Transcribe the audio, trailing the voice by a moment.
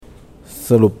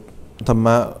สรุปธรรม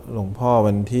ะหลวงพ่อ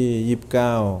วันที่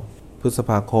29 พฤษ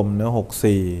ภาคมนะ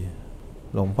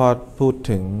64หลวงพ่อพูด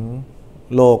ถึง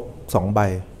โลก2 ใบ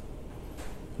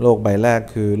โลกใบแรก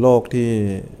คือโลกที่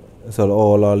สระโอ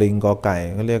ลอลิงกอไก่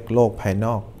เขาเรียกโลกภายน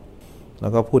อกแล้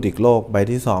วก็พูดอีกโลกใบ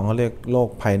ที่2เขาเรียกโลก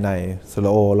ภายในสร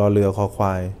ะโอลอเรือคอคว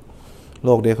ายโล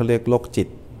กนี้เขาเรียกโลกจิต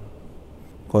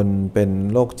คนเป็น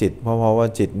โรคจิตเพราะว่า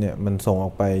จิตเนี่ยมันส่งอ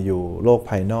อกไปอยู่โลก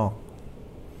ภายนอก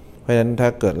เพราะฉะนั้นถ้า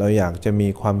เกิดเราอยากจะมี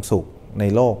ความสุขใน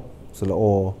โลกสระโอ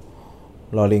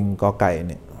ลอลิงกอไก่เ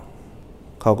นี่ย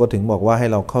เขาก็ถึงบอกว่าให้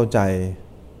เราเข้าใจ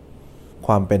ค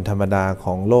วามเป็นธรรมดาข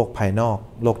องโลกภายนอก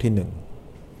โลกที่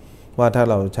1ว่าถ้า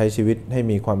เราใช้ชีวิตให้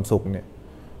มีความสุขเนี่ย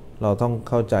เราต้อง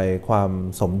เข้าใจความ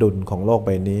สมดุลของโลกใบ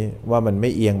นี้ว่ามันไม่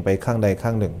เอียงไปข้างใดข้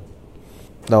างหนึ่ง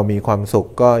เรามีความสุข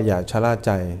ก็อย่าชะล่าใ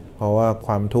จเพราะว่าค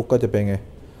วามทุกข์ก็จะเป็นไง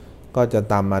ก็จะ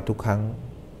ตามมาทุกครั้ง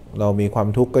เรามีความ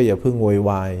ทุกข์ก็อย่าเพิ่งโวย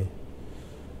วาย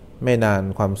ไม่นาน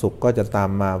ความสุขก็จะตาม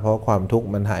มาเพราะความทุกข์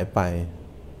มันหายไป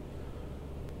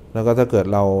แล้วก็ถ้าเกิด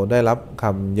เราได้รับค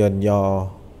ำเยินยอ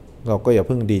เราก็อย่าเ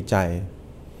พิ่งดีใจ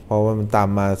เพราะว่ามันตาม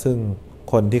มาซึ่ง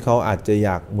คนที่เขาอาจจะอย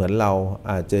ากเหมือนเรา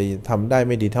อาจจะทำได้ไ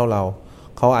ม่ดีเท่าเรา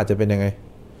เขาอาจจะเป็นยังไง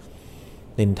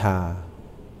นินทา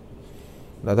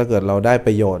แล้วถ้าเกิดเราได้ป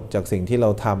ระโยชน์จากสิ่งที่เรา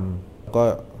ทำก็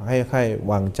ให้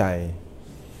วางใจ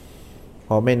เพ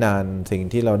ราะไม่นานสิ่ง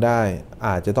ที่เราได้อ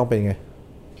าจจะต้องเป็นไง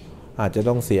อาจจะ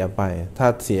ต้องเสียไปถ้า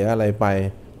เสียอะไรไป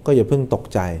ก็อย่าเพิ่งตก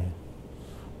ใจ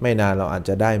ไม่นานเราอาจ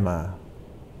จะได้มา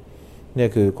เนี่ย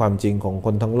คือความจริงของค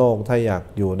นทั้งโลกถ้าอยาก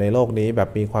อยู่ในโลกนี้แบบ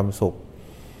มีความสุข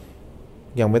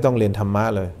ยังไม่ต้องเรียนธรรมะ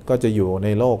เลยก็จะอยู่ใน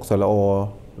โลกสระโอ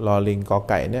ลอลิงกอ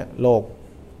ไก่เนี่ยโลก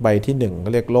ใบที่1ก็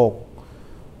เรียกโลก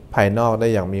ภายนอกได้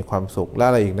อย่างมีความสุขแล้ว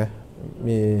อะไรอีกนะ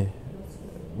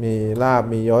มีลาภ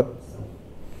มียศ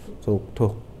สุขทุ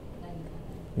กข์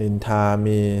นินทา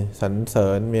มีสรรเสริ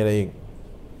ญมีอะไรอีก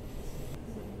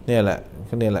เนี่ยแหล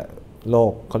ะโล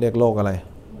กเขาเรียกโลกอะไร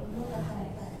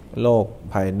โลก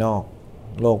ภายนอก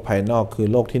โลกภายนอกคือ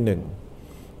โลกที่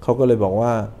1เขาก็เลยบอกว่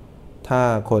าถ้า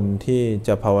คนที่จ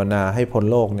ะภาวนาให้พ้น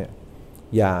โลกเนี่ย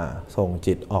อย่าส่ง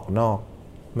จิตออกนอก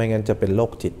ไม่งั้นจะเป็นโล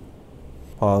กจิต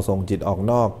พอส่งจิตออก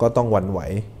นอกก็ต้องหวั่นไหว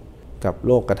กับโ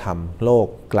ลกกระทำโลก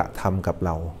กระทำกับเร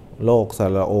าโลกส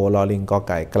ระโอลอลิงกอไ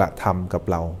ก่กระทำกับ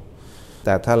เราแ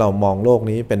ต่ถ้าเรามองโลก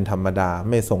นี้เป็นธรรมดา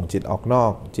ไม่ส่งจิตออกนอ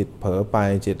กจิตเผลอไป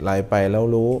จิตไหลไปแล้ว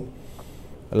รู้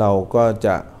เราก็จ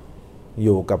ะอ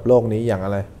ยู่กับโลกนี้อย่างอ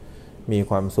ะไรมี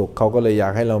ความสุขเขาก็เลยอยา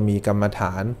กให้เรามีกรรมฐ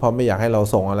านเพราะไม่อยากให้เรา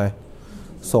ส่งอะไร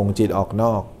ส่งจิตออกน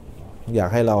อกอยาก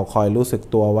ให้เราคอยรู้สึก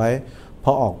ตัวไว้เพร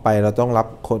าะออกไปเราต้องรับ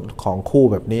ของคู่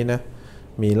แบบนี้นะ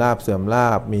มีลาภเสื่อมลา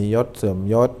ภมียศเสื่อม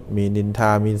ยศมีนินทา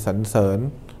มีสรรเสริญ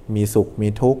มีสุขมี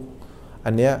ทุกข์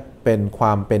อันเนี้ยเป็นคว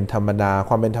ามเป็นธรรมดาค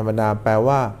วามเป็นธรรมดาแปล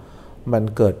ว่ามัน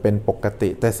เกิดเป็นปกติ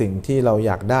แต่สิ่งที่เราอ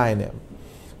ยากได้เนี่ย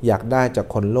อยากได้จาก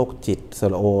คนโรคจิตส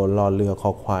ระโอรอเรือค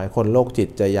อควายคนโรคจิต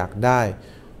จะอยากได้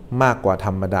มากกว่าธ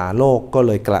รรมดาโลกก็เ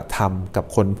ลยกระทำกับ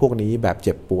คนพวกนี้แบบเ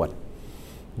จ็บปวด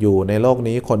อยู่ในโลก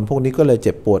นี้คนพวกนี้ก็เลยเ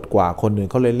จ็บปวดกว่าคนอื่น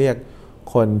เขาเลยเรียก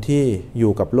คนที่อ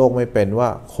ยู่กับโลกไม่เป็นว่า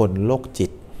คนโรคจิ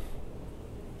ต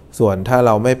ส่วนถ้าเ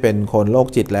ราไม่เป็นคนโรค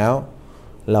จิตแล้ว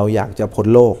เราอยากจะพ้น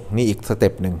โลกนี่อีกสเต็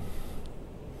ปหนึ่ง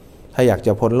ถ้าอยากจ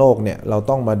ะพ้นโลกเนี่ยเรา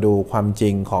ต้องมาดูความจริ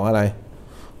งของอะไร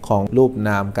ของรูปน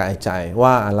ามกายใจ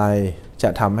ว่าอะไรจะ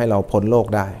ทำให้เราพ้นโลก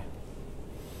ได้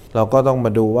เราก็ต้องม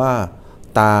าดูว่า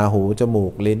ตาหูจมู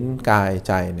กลิ้นกายใ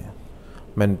จเนี่ย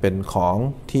มันเป็นของ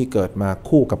ที่เกิดมา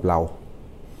คู่กับเรา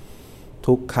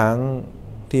ทุกครั้ง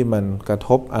ที่มันกระท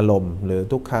บอารมณ์หรือ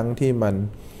ทุกครั้งที่มัน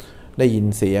ได้ยิน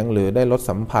เสียงหรือได้รส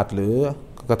สัมผัสหรือ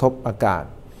กระทบอากาศ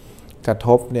กระท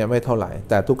บเนี่ยไม่เท่าไหร่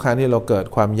แต่ทุกครั้งที่เราเกิด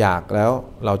ความอยากแล้ว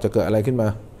เราจะเกิดอะไรขึ้นมา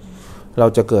เรา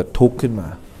จะเกิดทุกข์ขึ้นมา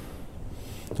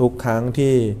ทุกครั้ง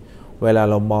ที่เวลา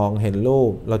เรามองเห็นรู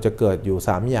ปเราจะเกิดอยู่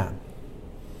3อย่าง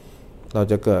เรา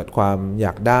จะเกิดความอย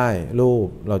ากได้รูป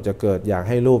เราจะเกิดอยาก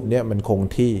ให้รูปเนี้ยมันคง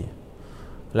ที่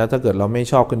แล้วถ้าเกิดเราไม่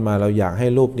ชอบขึ้นมาเราอยากให้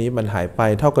รูปนี้มันหายไป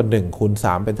เท่ากับ1 คูณ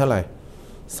 3เป็นเท่าไหร่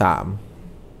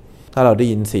3ถ้าเราได้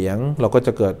ยินเสียงเราก็จ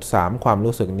ะเกิด3ความ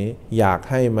รู้สึกนี้อยาก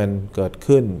ให้มันเกิด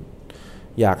ขึ้น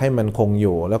อยากให้มันคงอ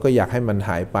ยู่แล้วก็อยากให้มันห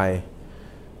ายไป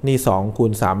นี่2 คู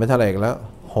ณ 3เป็นเท่าไหร่แล้ว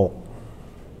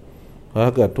6แล้วถ้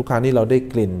าเกิดทุกครั้งที่เราได้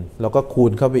กลิ่นเราก็คู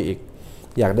ณเข้าไปอีก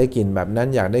อยากได้กลิ่นแบบนั้น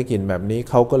อยากได้กลิ่นแบบนี้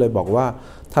เขาก็เลยบอกว่า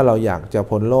ถ้าเราอยากจะ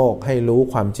พ้นโลกให้รู้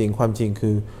ความจริง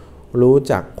คือรู้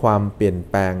จักความเปลี่ยน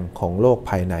แปลงของโลก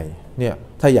ภายในเนี่ย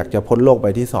ถ้าอยากจะพ้นโลกใบ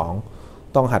ที่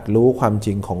2ต้องหัดรู้ความจ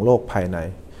ริงของโลกภายใน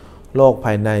โลกภ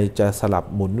ายในจะสลับ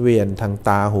หมุนเวียนทางต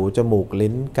าหูจมูก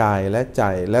ลิ้นกายและใจ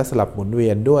และสลับหมุนเวี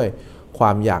ยนด้วยคว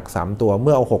ามอยาก3ตัวเ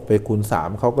มื่อเอา6ไปคูณ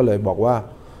3เขาก็เลยบอกว่า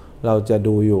เราจะ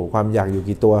ดูอยู่ความอยากอยู่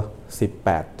กี่ตัว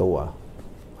18ตัว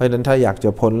เพ ราะฉะนั้นถ้าอยากจะ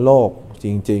พ้นโลกจ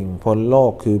ริงๆพ้นโล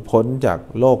กคือพ้นจาก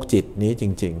โลกจิตนี้จ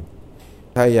ริง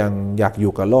ๆถ้ายังอยากอ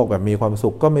ยู่กับโลกแบบมีความสุ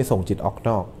ขก็ไม่ส่งจิตออกน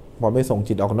อกพอไม่ส่ง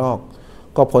จิตออกนอก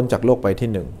ก็พ้นจากโลกใบที่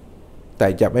หนึ่งแต่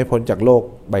จะไม่พ้นจากโลก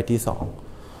ใบที่สอง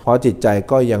เพราะจิตใจ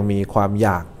ก็ยังมีความอย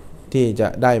ากที่จะ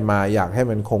ได้มาอยากให้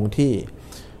มันคงที่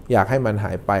อยากให้มันห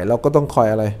ายไปเราก็ต้องคอย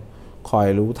อะไรคอย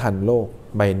รู้ทันโลก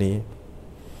ใบนี้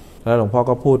แล้วหลวงพ่อ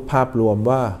ก็พูดภาพรวม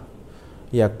ว่า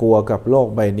อย่ากลัวกับโลก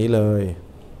ใบนี้เลย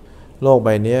โลกใบ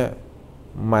นี้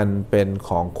มันเป็นข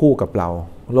องคู่กับเรา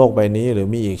โลกใบนี้หรือ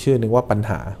มีอีกชื่อหนึ่งว่าปัญ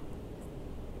หา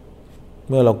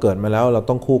เมื่อเราเกิดมาแล้วเรา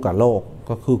ต้องคู่กับโลก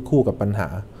ก็คือคู่กับปัญหา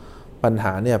ปัญห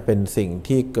าเนี่ยเป็นสิ่ง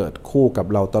ที่เกิดคู่กับ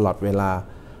เราตลอดเวลา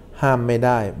ห้ามไม่ไ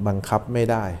ด้บังคับไม่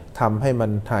ได้ทำให้มั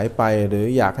นหายไปหรือ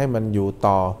อยากให้มันอยู่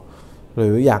ต่อหรื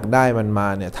ออยากได้มันมา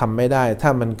เนี่ยทำไม่ได้ถ้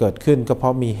ามันเกิดขึ้นก็เพรา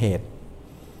ะมีเหตุ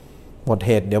หมดเ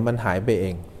หตุเดี๋ยวมันหายไปเอ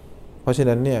งเพราะฉะ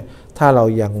นั้นเนี่ยถ้าเรา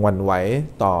ยังหวั่นไหว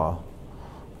ต่อ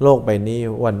โลกใบนี้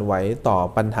หวั่นไหวต่อ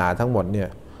ปัญหาทั้งหมดเนี่ย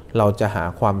เราจะหา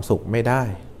ความสุขไม่ได้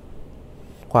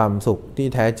ความสุขที่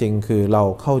แท้จริงคือเรา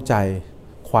เข้าใจ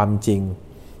ความจริง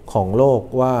ของโลก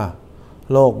ว่า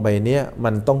โลกใบนี้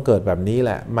มันต้องเกิดแบบนี้แ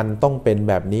หละมันต้องเป็น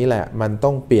แบบนี้แหละมันต้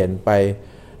องเปลี่ยนไป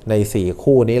ใน4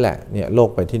คู่นี้แหละเนี่ยโลก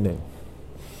ใบที่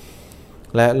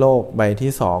1และโลกใบ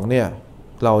ที่2เนี่ย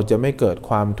เราจะไม่เกิด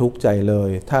ความทุกข์ใจเลย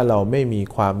ถ้าเราไม่มี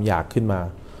ความอยากขึ้นมา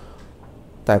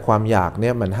แต่ความอยากเนี่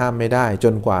ยมันห้ามไม่ได้จ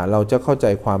นกว่าเราจะเข้าใจ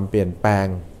ความเปลี่ยนแปลง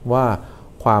ว่า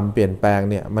ความเปลี่ยนแปลง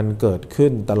เนี่ยมันเกิดขึ้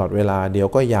นตลอดเวลาเดี๋ยว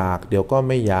ก็อยากเดี๋ยวก็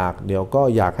ไม่อยากเดี๋ยวก็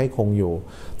อยากให้คงอยู่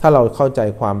ถ้าเราเข้าใจ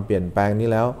ความเปลี่ยนแปลงนี้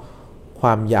แล้วคว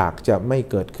ามอยากจะไม่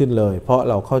เกิดขึ้นเลยเพราะ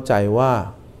เราเข้าใจว่า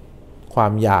ควา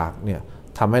มอยากเนี่ย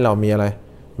ทำให้เรามีอะไร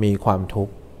มีความทุก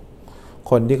ข์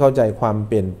คนที่เข้าใจความเ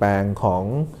ปลี่ยนแปลงของ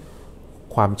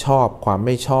ความชอบความไ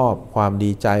ม่ชอบความ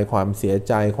ดีใจความเสีย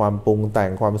ใจความปรุงแต่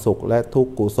งความสุขและทุก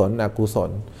ข์กุศลอกุศ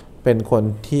ลเป็นคน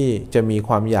ที่จะมีค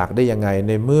วามอยากได้ยังไงใ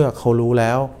นเมื่อเขารู้แ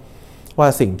ล้วว่า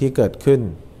สิ่งที่เกิดขึ้น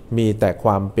มีแต่คว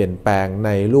ามเปลี่ยนแปลงใน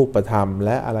รูปธรรมแ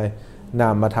ละอะไรนา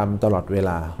มธรรมตลอดเว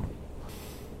ลา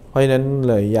เพราะฉะนั้น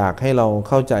เลยอยากให้เรา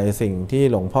เข้าใจสิ่งที่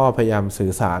หลวงพ่อพยายามสื่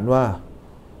อสารว่า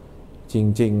จ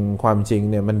ริงๆความจริง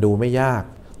เนี่ยมันดูไม่ยาก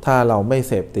ถ้าเราไม่เ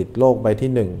สพติดโลกใบ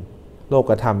ที่1โล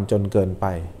กธรรมจนเกินไป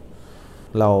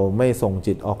เราไม่ส่ง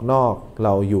จิตออกนอกเร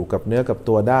าอยู่กับเนื้อกับ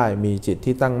ตัวได้มีจิต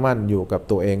ที่ตั้งมั่นอยู่กับ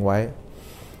ตัวเองไว้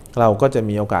เราก็จะ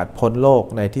มีโอกาสพ้นโลก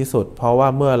ในที่สุดเพราะว่า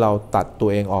เมื่อเราตัดตัว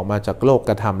เองออกมาจากโลกก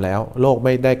ระทำแล้วโลกไ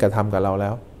ม่ได้กระทำกับเราแล้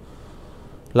ว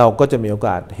เราก็จะมีโอก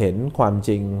าสเห็นความจ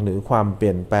ริงหรือความเป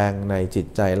ลี่ยนแปลงในจิต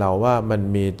ใจเราว่ามัน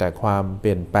มีแต่ความเป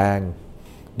ลี่ยนแปลง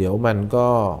เดี๋ยวมันก็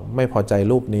ไม่พอใจ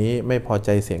รูปนี้ไม่พอใจ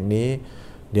เสียงนี้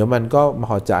เดี๋ยวมันก็พ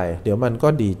อใจเดี๋ยวมันก็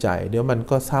ดีใจเดี๋ยวมัน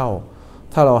ก็เศร้า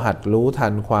ถ้าเราหัดรู้ทั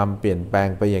นความเปลี่ยนแปลง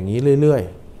ไปอย่างนี้เรื่อย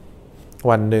ๆ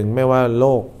วันหนึ่งไม่ว่าโล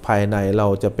กภายในเรา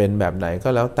จะเป็นแบบไหนก็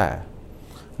แล้วแต่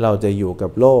เราจะอยู่กั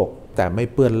บโลกแต่ไม่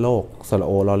เปื้อนโลกสระโ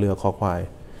อรอเรือคอควาย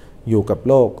อยู่กับ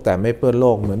โลกแต่ไม่เปื้อนโล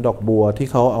กเหมือนดอกบัวที่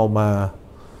เขาเอามา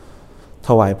ถ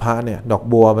วายพระเนี่ยดอก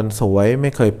บัวมันสวยไ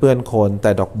ม่เคยเปื้อนโคลนแ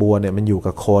ต่ดอกบัวเนี่ยมันอยู่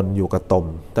กับโคลนอยู่กับตม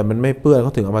แต่มันไม่เปื้อนเข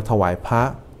าถึงเอามาถวายพระ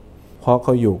เพราะเข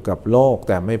าอยู่กับโลกแ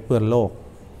ต่ไม่เปื้อนโลก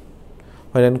เ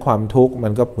พราะฉะนั้นความทุกข์มั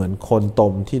นก็เหมือนโคลนต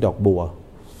มที่ดอกบัว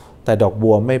แต่ดอก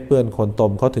บัวไม่เปื้อนโคลนต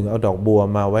มเขาถึงเอาดอกบัว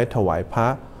มาไว้ถวายพระ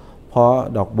เพราะ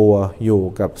ดอกบัวอยู่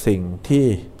กับสิ่งที่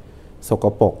สก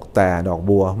ปรกแต่ดอก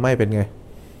บัวไม่เป็นไง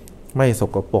ไม่ส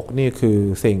กปรกนี่คือ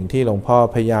สิ่งที่หลวงพ่อ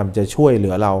พยายามจะช่วยเหลื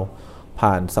อเรา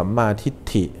ผ่านสัมมาทิฏ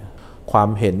ฐิความ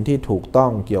เห็นที่ถูกต้อ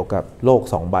งเกี่ยวกับโลก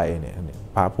2ใบเนี่ย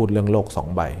พระพูดเรื่องโลก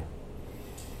2ใบ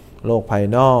โลกภาย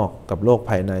นอกกับโลก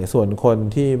ภายในส่วนคน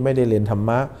ที่ไม่ได้เรียนธรร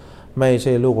มะไม่ใ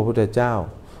ช่ลูกพระพุทธเจ้า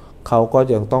เขาก็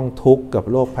ยังต้องทุกข์กับ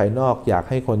โลกภายนอกอยาก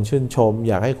ให้คนชื่นชม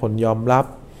อยากให้คนยอมรับ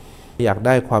อยากไ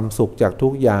ด้ความสุขจากทุ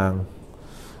กอย่าง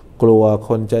กลัวค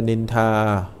นจะนินทา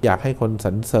อยากให้คนส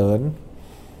รรเสริญ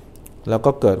แล้ว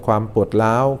ก็เกิดความปวด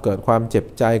ร้าวเกิดความเจ็บ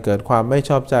ใจเกิดความไม่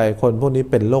ชอบใจคนพวกนี้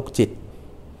เป็นโรคจิต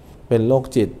เป็นโรค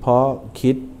จิตเพราะ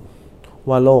คิด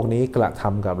ว่าโลกนี้กระท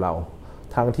ำกับเรา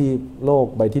ทั้งที่โลก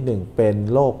ใบที่1เป็น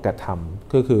โลกกระท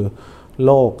ำก็คือโ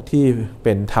ลกที่เ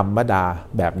ป็นธรรมดา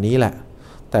แบบนี้แหละ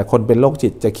แต่คนเป็นโรคจิ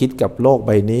ตจะคิดกับโลกใ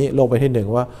บนี้โลกใบที่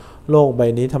1ว่าโลกใบ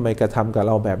นี้ทำไมกระทำกับเ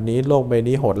ราแบบนี้โลกใบ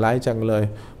นี้โหดร้ายจังเลย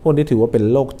พวกนี้ถือว่าเป็น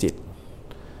โรคจิต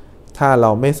ถ้าเร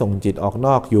าไม่ส่งจิตออกน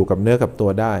อกอยู่กับเนื้อกับตั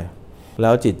วได้แล้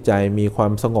วจิตใจมีควา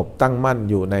มสงบตั้งมั่น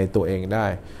อยู่ในตัวเองได้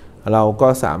เราก็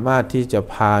สามารถที่จะ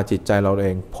พาจิตใจเราเอ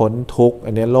งพ้นทุกข์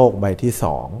อันนี้โลกใบที่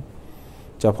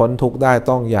2จะพ้นทุกข์ได้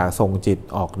ต้องอย่าส่งจิต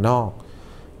ออกนอก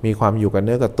มีความอยู่กับเ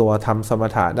นื้อกับตัวทำสม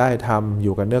ถะได้ทำอ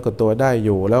ยู่กับเนื้อกับตัวได้อ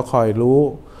ยู่แล้วคอยรู้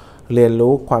เรียน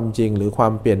รู้ความจริงหรือควา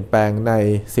มเปลี่ยนแปลงใน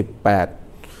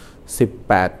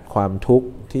18ความทุกข์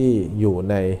ที่อยู่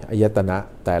ในอายตนะ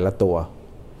แต่ละตัว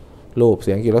รูปเ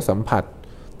สียงกลิ่นรสสัมผัส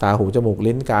ตาหูจมูก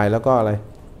ลิ้นกายแล้วก็อะไร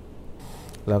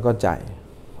แล้วก็ใจ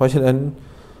เพราะฉะนั้น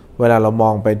เวลาเราม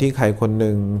องไปที่ใครคนห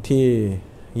นึ่งที่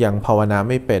ยังภาวนา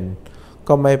ไม่เป็น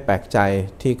ก็ไม่แปลกใจ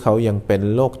ที่เขายังเป็น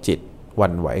โรคจิตห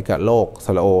วั่นไหวกับโรคส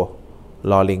ระโอ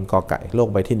ลอลิงกอไก่โรค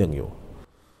ใบที่1อยู่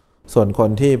ส่วนคน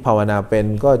ที่ภาวนาเป็น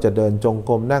ก็จะเดินจง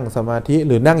กรมนั่งสมาธิห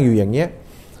รือนั่งอยู่อย่างเงี้ย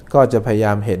ก็จะพยาย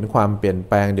ามเห็นความเปลี่ยนแ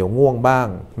ปลงเดี๋ยวง่วงบ้าง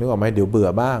นึกออกไหมเดี๋ยวเบื่อ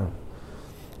บ้าง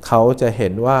เขาจะเห็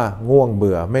นว่าง่วงเ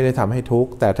บื่อไม่ได้ทำให้ทุก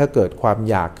ข์แต่ถ้าเกิดความ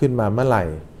อยากขึ้นมาเมื่อไหร่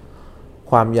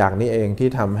ความอยากนี้เองที่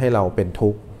ทำให้เราเป็นทุ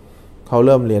กข์เขาเ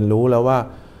ริ่มเรียนรู้แล้วว่า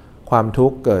ความทุ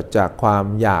กข์เกิดจากความ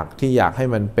อยากที่อยากให้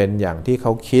มันเป็นอย่างที่เข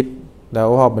าคิดแล้ว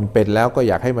พอมันเป็นแล้วก็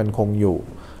อยากให้มันคงอยู่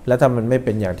และถ้ามันไม่เ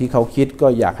ป็นอย่างที่เขาคิดก็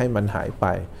อยากให้มันหายไป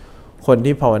คน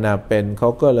ที่ภาวนาเป็นเขา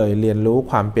ก็เลยเรียนรู้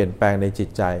ความเปลี่ยนแปลงในจิต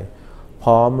ใจพ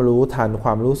ร้อมรู้ทันคว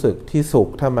ามรู้สึกที่สุข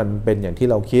ถ้ามันเป็นอย่างที่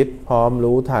เราคิดพร้อม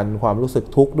รู้ทันความรู้สึก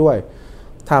ทุกข์ด้วย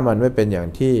ถ้ามันไม่เป็นอย่าง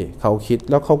ที่เขาคิด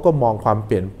แล้วเขาก็มองความเ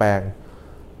ปลี่ยนแปลง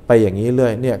ไปอย่างนี้เล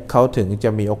ยเนี่ยเขาถึงจะ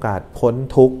มีโอกาสพ้น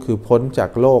ทุกข์คือพ้นจา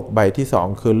กโลกใบที่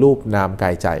2คือรูปนามกา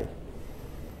ยใจ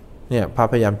เนี่ย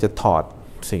พยายามจะถอด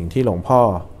สิ่งที่หลวงพ่อ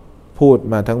พูด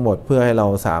มาทั้งหมดเพื่อให้เรา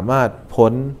สามารถพ้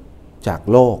นจาก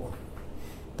โลก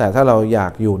แต่ถ้าเราอยา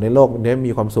กอยู่ในโลกนี้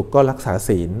มีความสุขก็รักษา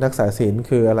ศีล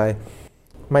คืออะไร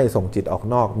ไม่ส่งจิตออก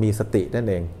นอกมีสตินั่น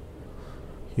เอง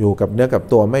อยู่กับเนื้อกับ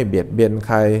ตัวไม่เบียดเบียนใ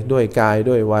ครด้วยกาย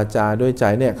ด้วยวาจาด้วยใจ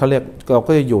เนี่ยเขาเรียกเรา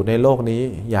ก็จะอยู่ในโลกนี้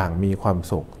อย่างมีความ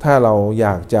สุขถ้าเราอย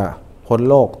ากจะพ้น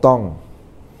โลกต้อง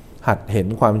หัดเห็น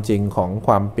ความจริงของค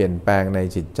วามเปลี่ยนแปลงใน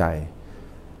จิตใจ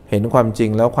เห็นความจริง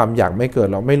แล้วความอยากไม่เกิด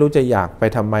เราไม่รู้จะอยากไป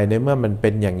ทำไมในเมื่อมันเป็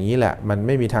นอย่างนี้แหละมันไ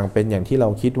ม่มีทางเป็นอย่างที่เรา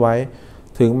คิดไว้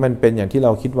ถึงมันเป็นอย่างที่เร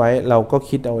าคิดไว้เราก็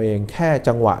คิดเอาเองแค่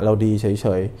จังหวะเราดีเฉ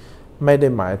ยๆไม่ได้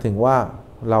หมายถึงว่า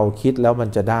เราคิดแล้วมัน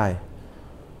จะได้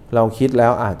เราคิดแล้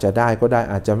วอาจจะได้ก็ได้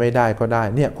อาจจะไม่ได้ก็ได้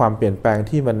เนี่ยความเปลี่ยนแปลง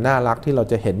ที่มันน่ารักที่เรา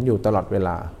จะเห็นอยู่ตลอดเวล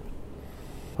า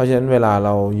เพราะฉะนั้นเวลาเร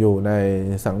าอยู่ใน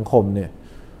สังคมเนี่ย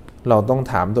เราต้อง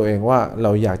ถามตัวเองว่าเร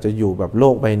าอยากจะอยู่แบบโล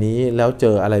กใบนี้แล้วเจ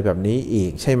ออะไรแบบนี้อี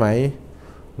กใช่ไหม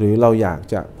หรือเราอยาก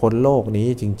จะพ้นโลกนี้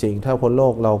จริงๆถ้าพ้นโล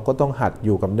กเราก็ต้องหัดอ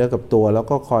ยู่กับเนื้อกับตัวแล้ว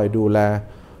ก็คอยดูแล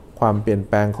ความเปลี่ยน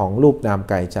แปลงของรูปนาม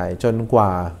กายใจจนกว่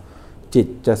าจิต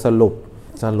จะส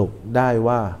รุปได้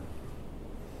ว่า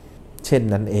เช่น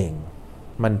นั้นเอง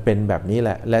มันเป็นแบบนี้แห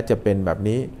ละและจะเป็นแบบ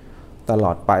นี้ตล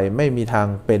อดไปไม่มีทาง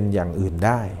เป็นอย่างอื่นไ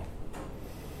ด้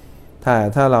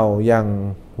ถ้าเรายัง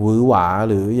หวือหวา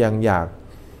หรือยังอยาก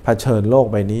เผชิญโลก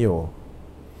ใบนี้อยู่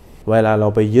เวลาเรา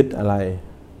ไปยึดอะไร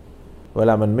เว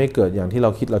ลามันไม่เกิดอย่างที่เรา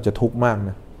คิดเราจะทุกข์มากน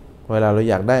ะเวลาเรา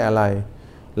อยากได้อะไร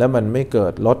แล้วมันไม่เกิ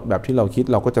ดลดแบบที่เราคิด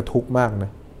เราก็จะทุกข์มากน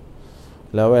ะ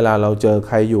แล้วเวลาเราเจอใ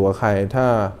ครอยู่กับใครถ้า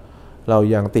เรา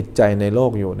ยังติดใจในโล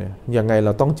กอยู่เนี่ยยังไงเร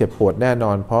าต้องเจ็บปวดแน่น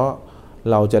อนเพราะ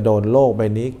เราจะโดนโลกใบ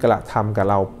นี้กระทำกับ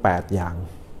เรา8อย่าง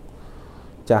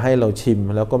จะให้เราชิม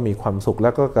แล้วก็มีความสุขแล้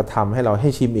วก็กระทำให้เราให้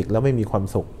ชิมอีกแล้วไม่มีความ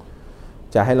สุข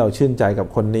จะให้เราชื่นใจกับ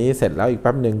คนนี้เสร็จแล้วอีกแ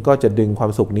ป๊บนึงก็จะดึงควา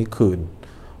มสุขนี้คืน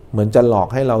เหมือนจะหลอก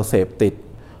ให้เราเสพติด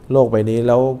โลกใบนี้แ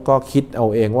ล้วก็คิดเอา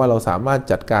เองว่าเราสามารถ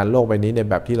จัดการโลกใบนี้ใน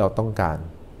แบบที่เราต้องการ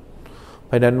เพ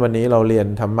ราะฉะนั้นวันนี้เราเรียน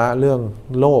ธรรมะเรื่อง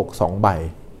โลก2ใบ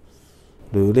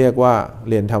หรือเรียกว่า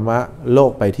เรียนธรรมะโล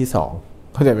กใบที่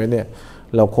2เข้าใจไหมเนี่ย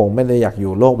เราคงไม่ได้อยากอ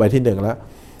ยู่โลกใบที่1แล้ว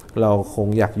เราคง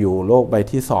อยากอยู่โลกใบ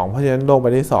ที่2เพราะฉะนั้นโลกใบ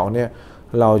ที่2เนี่ย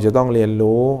เราจะต้องเรียน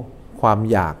รู้ความ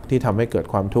อยากที่ทำให้เกิด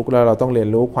ความทุกข์แล้วเราต้องเรียน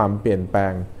รู้ความเปลี่ยนแปล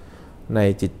งใน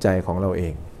จิตใจของเราเอ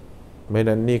งเพราะฉะ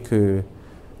นั้นนี่คือ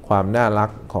ความน่ารัก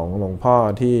ของหลวงพ่อ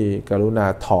ที่กรุณา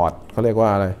ถอดเขาเรียกว่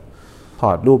าอะไรถ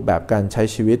อดรูปแบบการใช้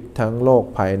ชีวิตทั้งโลก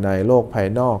ภายในโลกภาย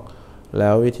นอกแล้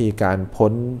ววิธีการพ้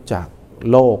นจาก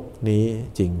โลกนี้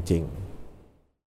จริงๆ